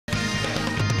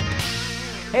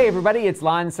Hey everybody, it's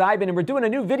Lon.TV, and we're doing a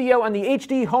new video on the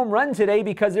HD Home Run today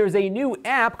because there's a new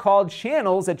app called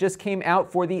Channels that just came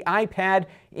out for the iPad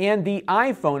and the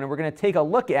iPhone, and we're going to take a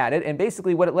look at it. And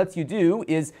basically what it lets you do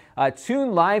is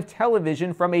tune live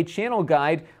television from a channel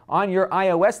guide on your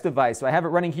iOS device. So I have it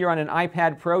running here on an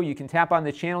iPad Pro. You can tap on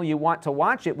the channel you want to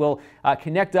watch. It will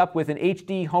connect up with an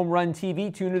HDHomerun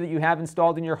TV tuner that you have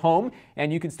installed in your home,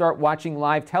 and you can start watching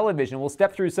live television. We'll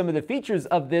step through some of the features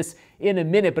of this in a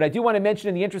minute, but I do want to mention,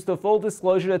 in the interest of full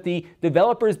disclosure, that the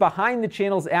developers behind the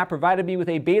Channels app provided me with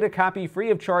a beta copy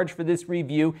free of charge for this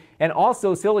review, and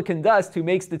also Silicon Dust, who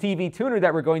makes the TV tuner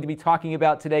that we're going to be talking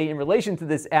about today in relation to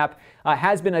this app,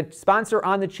 has been a sponsor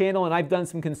on the channel, and I've done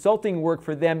some consulting work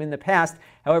for them in the past.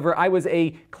 However, I was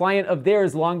a client of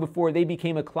theirs long before they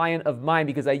became a client of mine,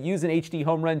 because I use an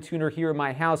HDHomerun tuner here in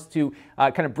my house to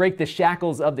kind of break the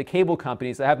shackles of the cable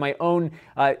companies. So I have my own,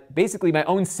 basically my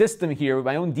own system here,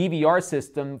 my own DVR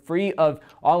system, free of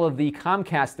all of the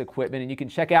Comcast equipment. And you can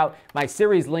check out my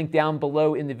series link down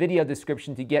below in the video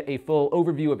description to get a full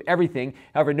overview of everything.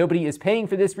 However, nobody is paying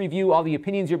for this review. All the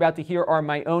opinions you're about to hear are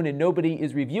my own, and nobody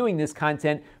is reviewing this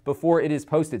content before it is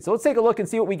posted. So let's take a look and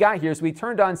see what we got here. So we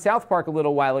turned on South Park a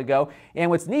little while ago, and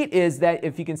what's neat is that,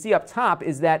 if you can see up top,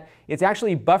 is that it's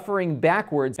actually buffering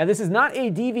backwards. Now, this is not a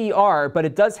DVR, but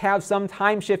it does have some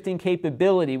time shifting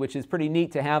capability, which is pretty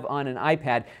neat to have on an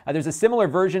iPad. There's a similar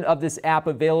version of this app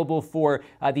available for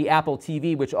the Apple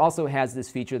TV, which also has this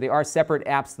feature. They are separate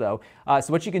apps though.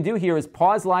 So what you can do here is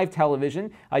pause live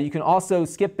television. You can also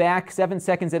skip back 7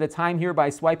 seconds at a time here by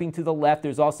swiping to the left.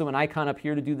 There's also an icon up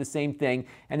here to do the same thing,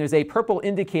 and there's a purple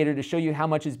indicator to show you how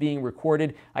much is being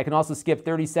recorded. I can also skip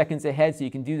 30 seconds ahead, so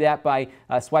you can do that by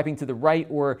swiping to the right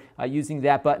or using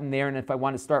that button there. And if I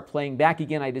want to start playing back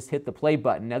again, I just hit the play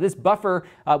button. Now, this buffer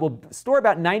will store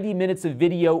about 90 minutes of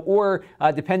video, or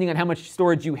depending on how much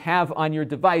storage you have on your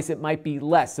device, it might be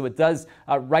less. So it does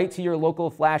write to your local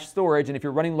flash storage, and if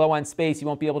you're running low on space, you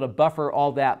won't be able to buffer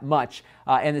all that much.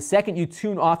 And the second you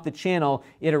tune off the channel,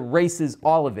 it erases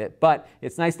all of it. But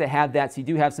it's nice to have that, so you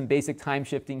do have some basic time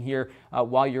shifting here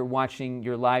while you're watching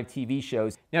your live TV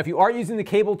shows. Now, if you are using the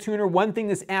cable tuner, one thing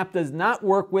this app does not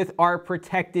work with are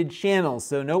protected channels.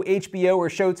 So no HBO or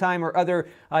Showtime or other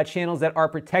channels that are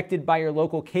protected by your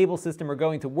local cable system are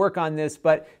going to work on this,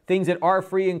 but things that are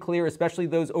free and clear, especially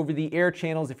those over-the-air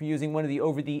channels, if you're using one of the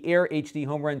over-the-air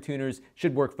HDHomerun tuners,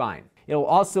 should work fine. It will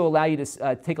also allow you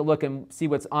to take a look and see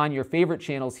what's on your favorite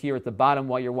channels here at the bottom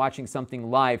while you're watching something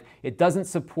live. It doesn't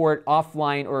support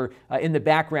offline or in the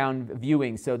background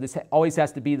viewing, so this always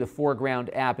has to be the foreground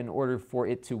app in order for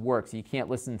it to work. So you can't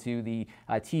listen to the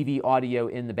TV audio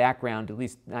in the background, at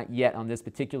least not yet on this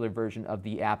particular version of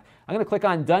the app. I'm going to click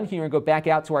on Done here and go back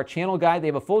out to our channel guide. They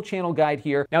have a full channel guide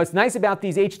here. Now, what's nice about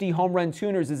these HDHomerun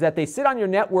tuners is that they sit on your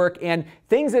network, and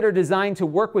things that are designed to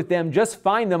work with them just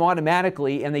find them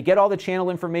automatically, and they get all the channel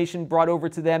information brought over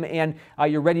to them, and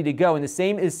you're ready to go. And the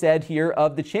same is said here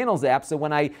of the Channels app. So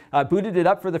when I booted it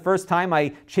up for the first time,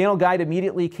 my channel guide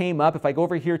immediately came up. If I go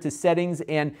over here to settings,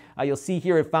 and you'll see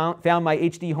here I found my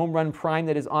HDHomerun Prime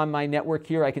that is on my network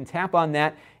here. I can tap on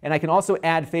that, and I can also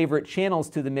add favorite channels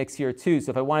to the mix here too.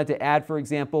 So if I wanted to add, for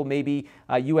example, maybe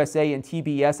USA and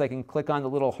TBS, I can click on the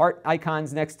little heart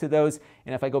icons next to those.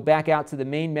 And if I go back out to the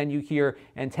main menu here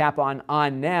and tap on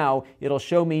Now, it'll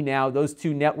show me now those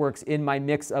two networks in my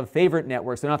mix of favorite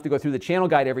networks. I don't have to go through the channel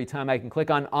guide every time. I can click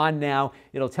on Now.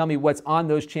 It'll tell me what's on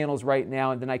those channels right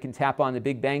now, and then I can tap on The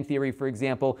Big Bang Theory, for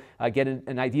example, get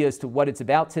an idea as to what it's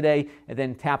about today, and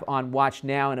then tap on Watch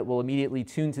Now, and it will immediately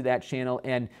tune to that channel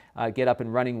and get up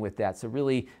and running with that. So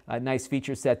really nice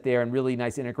feature set there, and really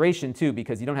nice integration too,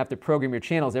 because you don't have to program your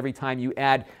channels every time you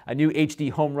add a new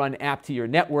HDHomerun app to your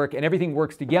network, and everything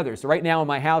works together. So right now in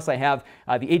my house, I have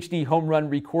the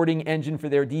HDHomerun recording engine for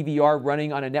their DVR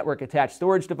running on a network attached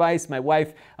storage device. My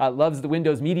wife loves the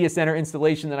Windows Media Center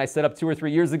installation that I set up 2 or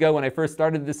 3 years ago when I first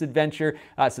started this adventure.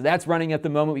 So that's running at the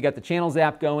moment. We got the Channels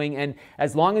app going, and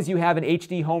as long as you have an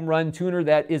HDHomerun tuner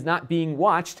that is not being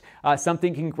watched,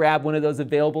 something can grab one of those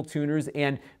available tuners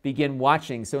and begin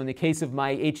watching. So in the case of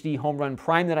my HDHomerun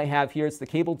Prime that I have here, it's the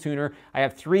cable tuner. I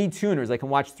have 3 tuners. I can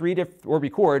watch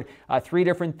record 3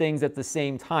 different things at the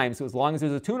same time. So as long as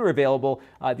there's a tuner available,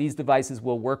 these devices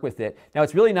will work with it. Now,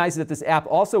 what's really nice is that this app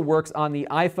also works on the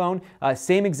iPhone.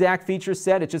 Same exact feature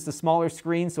set. It's just a smaller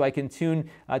screen, so I can tune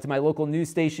to my local news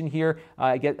station here.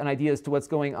 Get an idea as to what's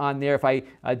going on there. If I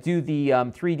do the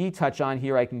 3D touch on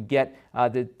here, I can get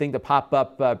the thing to pop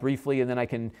up briefly, and then I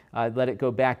can let it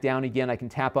go back down again. I can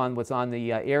tap on what's on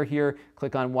the air here,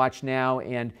 click on Watch Now,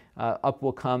 and up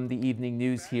will come the evening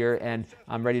news here, and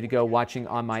I'm ready to go watching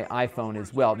on my iPhone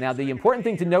as well. Now, the important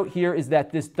thing to note here is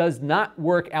that this does not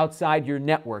work outside your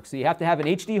network. So you have to have an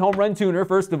HDHomerun tuner,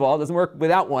 first of all. It doesn't work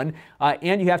without one.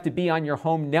 And you have to be on your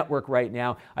home network right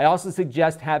now. I also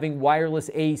suggest having wireless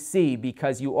AC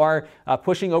because you are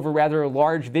pushing over rather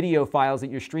large video files that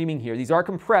you're streaming here. These are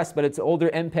compressed, but it's older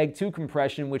MPEG-2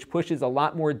 compression, which pushes a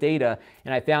lot more data.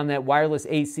 And I found that wireless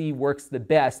AC works the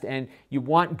best. And you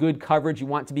want good coverage. You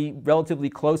want to be relatively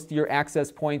close to your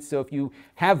access points. So if you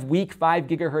have weak 5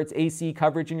 gigahertz AC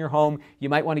coverage in your home, you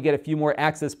might want to get a few more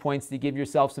access points to give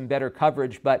yourself some better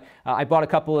coverage. But I bought a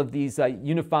couple of these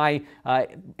Unify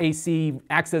AC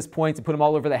access points and put them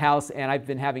all over the house, and I've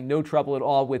been having no trouble at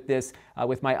all with this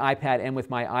with my iPad and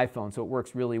with my iPhone, so it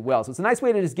works really well. So it's a nice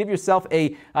way to just give yourself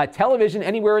a television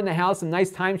anywhere in the house, some nice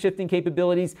time-shifting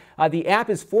capabilities. The app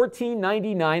is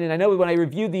 $14.99, and I know when I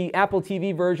reviewed the Apple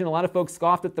TV version, a lot of folks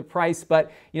scoffed at the price,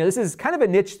 but this is kind of a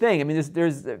niche thing. I mean,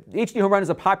 HDHomerun is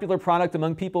a popular product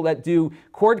among people that do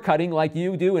cord cutting like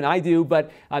you do and I do,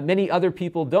 but many other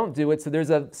people don't do it, so there's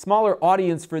a smaller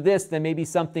audience for this than maybe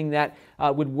something that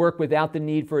would work without the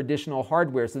need for additional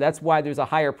hardware. So that's why there's a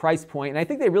higher price point. And I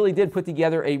think they really did put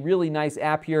together a really nice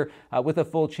app here with a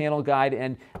full channel guide,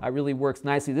 and really works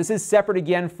nicely. This is separate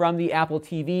again from the Apple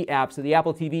TV app. So the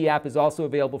Apple TV app is also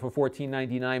available for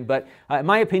 $14.99. But in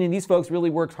my opinion, these folks really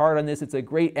worked hard on this. It's a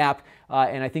great app.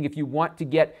 And I think if you want to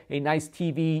get a nice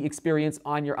TV experience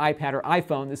on your iPad or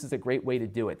iPhone, this is a great way to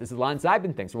do it. This is Lon.TV,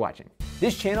 and thanks for watching.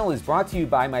 This channel is brought to you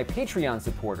by my Patreon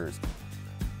supporters.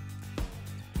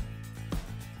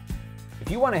 If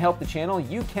you want to help the channel,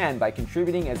 you can by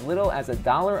contributing as little as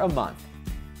 $1 a month.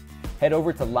 Head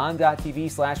over to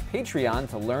Lon.TV/Patreon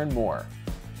to learn more.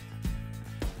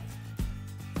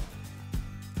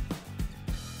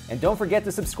 And don't forget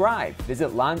to subscribe.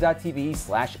 Visit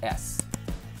Lon.TV/S.